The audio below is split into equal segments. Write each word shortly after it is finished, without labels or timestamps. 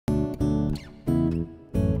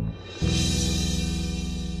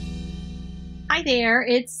Hi there,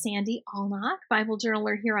 it's Sandy Allnock, Bible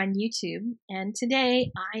Journaler here on YouTube, and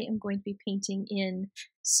today I am going to be painting in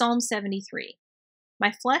Psalm 73.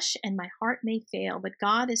 My flesh and my heart may fail, but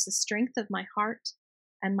God is the strength of my heart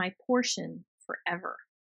and my portion forever.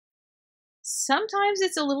 Sometimes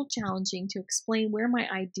it's a little challenging to explain where my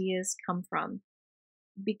ideas come from,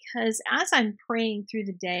 because as I'm praying through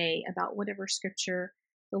the day about whatever scripture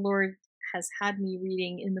the Lord has had me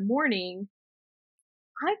reading in the morning,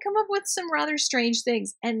 I come up with some rather strange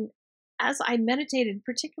things. And as I meditated,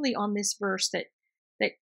 particularly on this verse that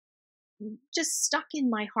just stuck in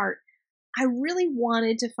my heart, I really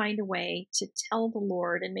wanted to find a way to tell the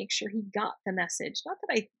Lord and make sure he got the message. Not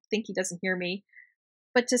that I think he doesn't hear me,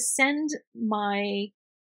 but to send my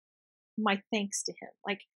thanks to him.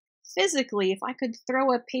 Like physically, if I could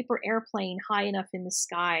throw a paper airplane high enough in the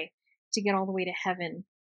sky to get all the way to heaven.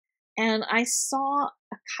 And I saw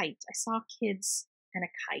a kite. I saw kids and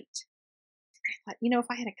a kite. I thought, if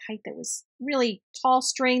I had a kite that was really tall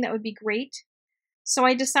string, that would be great. So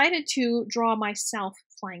I decided to draw myself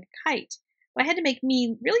flying a kite. But I had to make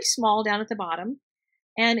me really small down at the bottom.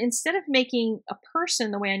 And instead of making a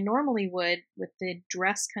person the way I normally would, with the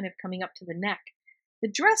dress kind of coming up to the neck, the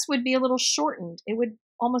dress would be a little shortened. It would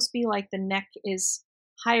almost be like the neck is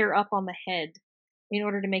higher up on the head in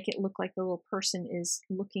order to make it look like the little person is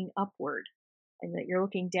looking upward and that you're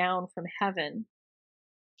looking down from heaven.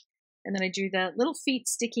 And then I drew the little feet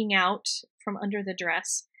sticking out from under the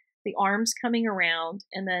dress, the arms coming around,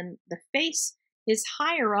 and then the face is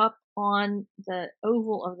higher up on the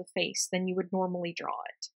oval of the face than you would normally draw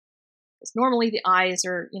it. Because normally the eyes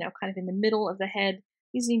are, kind of in the middle of the head.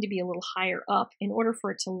 These need to be a little higher up in order for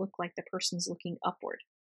it to look like the person's looking upward.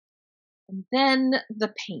 And then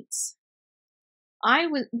the paints. I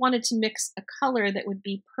wanted to mix a color that would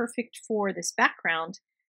be perfect for this background,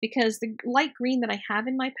 because the light green that I have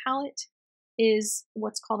in my palette is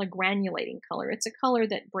what's called a granulating color. It's a color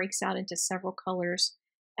that breaks out into several colors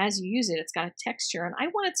as you use it. It's got a texture, and I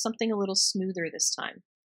wanted something a little smoother this time.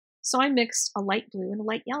 So I mixed a light blue and a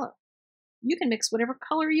light yellow. You can mix whatever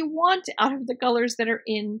color you want out of the colors that are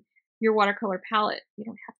in your watercolor palette. You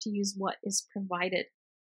don't have to use what is provided.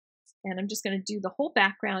 And I'm just going to do the whole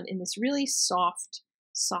background in this really soft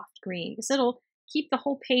green, because it'll keep the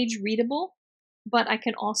whole page readable, but I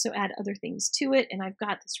can also add other things to it. And I've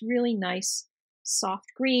got this really nice soft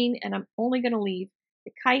green, and I'm only going to leave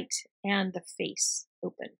the kite and the face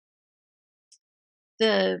open.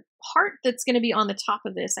 The heart that's going to be on the top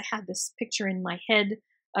of this, I had this picture in my head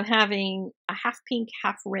of having a half pink,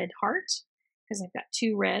 half red heart, because I've got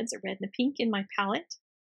two reds, a red and a pink in my palette.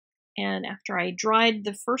 And after I dried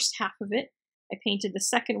the first half of it, I painted the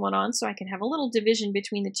second one on so I can have a little division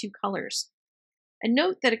between the two colors. And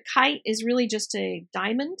note that a kite is really just a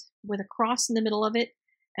diamond with a cross in the middle of it,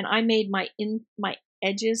 and I made my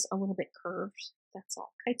edges a little bit curved. That's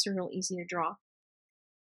all. Kites are real easy to draw.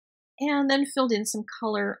 And then filled in some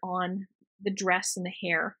color on the dress and the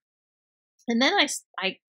hair. And then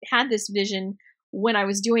I had this vision when I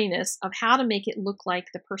was doing this of how to make it look like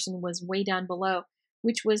the person was way down below,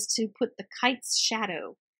 which was to put the kite's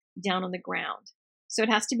shadow down on the ground. So it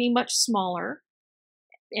has to be much smaller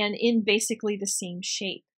and in basically the same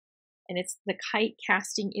shape. And it's the kite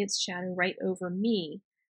casting its shadow right over me,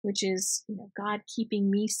 which is, God keeping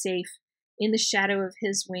me safe in the shadow of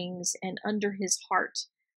his wings and under his heart,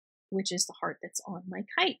 which is the heart that's on my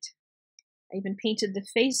kite. I even painted the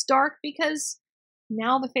face dark because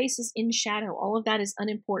now the face is in shadow. All of that is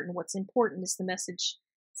unimportant. What's important is the message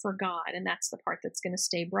for God, and that's the part that's going to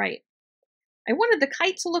stay bright. I wanted the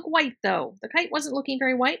kite to look white, though. The kite wasn't looking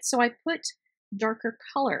very white, so I put darker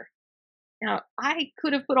color. Now, I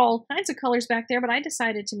could have put all kinds of colors back there, but I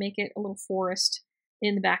decided to make it a little forest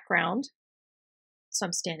in the background. So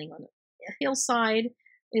I'm standing on a hillside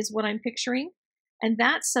is what I'm picturing, and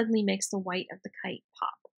that suddenly makes the white of the kite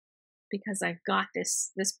pop, because I've got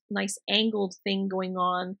this nice angled thing going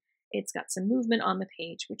on. It's got some movement on the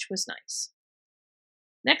page, which was nice.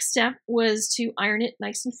 Next step was to iron it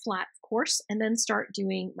nice and flat, of course, and then start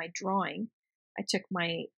doing my drawing. I took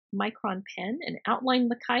my micron pen and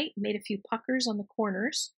outlined the kite, made a few puckers on the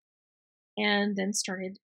corners, and then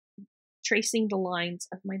started tracing the lines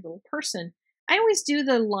of my little person. I always do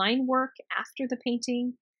the line work after the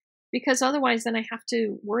painting, because otherwise then I have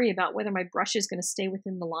to worry about whether my brush is going to stay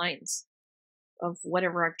within the lines of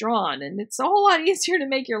whatever I've drawn. And it's a whole lot easier to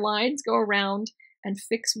make your lines go around and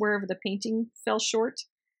fix wherever the painting fell short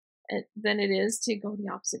than it is to go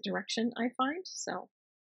the opposite direction, I find. So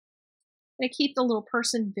I keep the little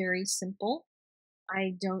person very simple.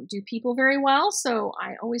 I don't do people very well, so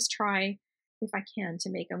I always try, if I can, to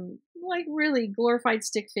make them like really glorified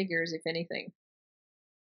stick figures, if anything.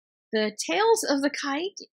 The tails of the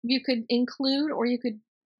kite you could include, or you could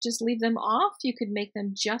just leave them off. You could make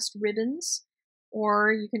them just ribbons,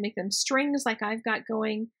 or you can make them strings like I've got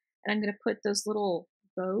going. And I'm going to put those little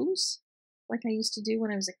bows like I used to do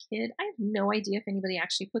when I was a kid. I have no idea if anybody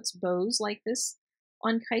actually puts bows like this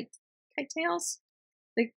on kite tails.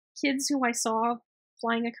 The kids who I saw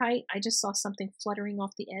flying a kite, I just saw something fluttering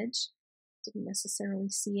off the edge. Didn't necessarily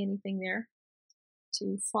see anything there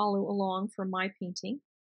to follow along for my painting.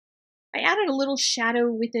 I added a little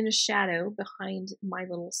shadow within a shadow behind my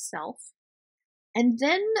little self. And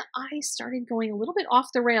then I started going a little bit off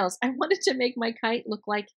the rails. I wanted to make my kite look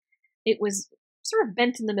like it was sort of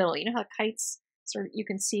bent in the middle. You know how kites sort of, you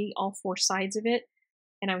can see all four sides of it.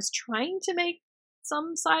 And I was trying to make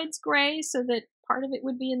some sides gray so that part of it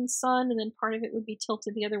would be in the sun and then part of it would be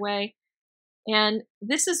tilted the other way. And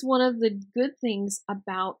this is one of the good things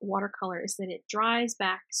about watercolor, is that it dries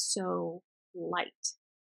back so light.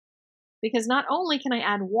 Because not only can I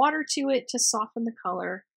add water to it to soften the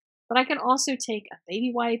color, but I can also take a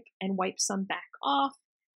baby wipe and wipe some back off.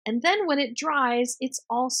 And then when it dries, it's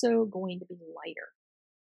also going to be lighter.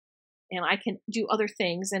 And I can do other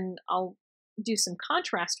things, and I'll do some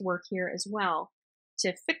contrast work here as well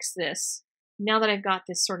to fix this. Now that I've got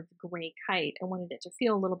this sort of gray kite, I wanted it to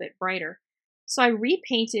feel a little bit brighter. So I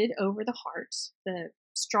repainted over the heart, the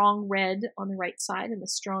strong red on the right side and the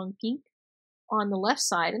strong pink on the left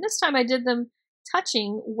side. And this time I did them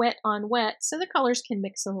touching wet on wet, so the colors can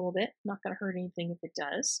mix a little bit. Not going to hurt anything if it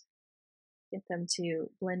does. Get them to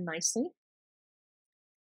blend nicely.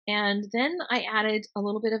 And then I added a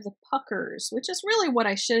little bit of the puckers, which is really what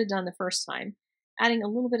I should have done the first time. Adding a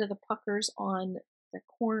little bit of the puckers on the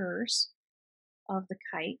corners of the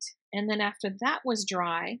kite. And then after that was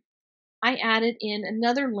dry, I added in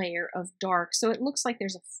another layer of dark, so it looks like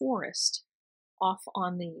there's a forest off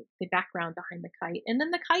on the background behind the kite. And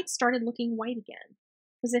then the kite started looking white again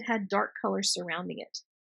because it had dark colors surrounding it.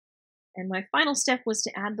 And my final step was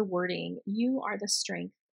to add the wording, "You are the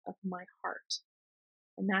strength of my heart."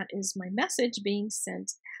 And that is my message being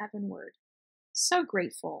sent heavenward. So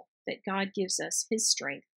grateful that God gives us his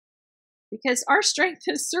strength, because our strength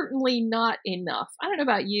is certainly not enough. I don't know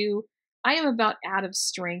about you. I am about out of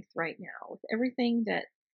strength right now with everything that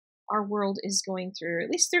our world is going through,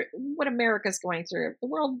 at least through what America's going through. The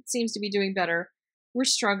world seems to be doing better. We're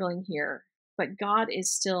struggling here, but God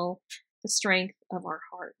is still the strength of our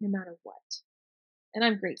heart, no matter what. And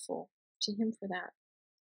I'm grateful to him for that.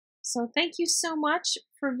 So thank you so much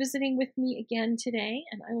for visiting with me again today,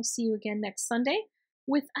 and I will see you again next Sunday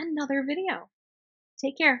with another video.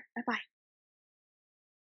 Take care. Bye-bye.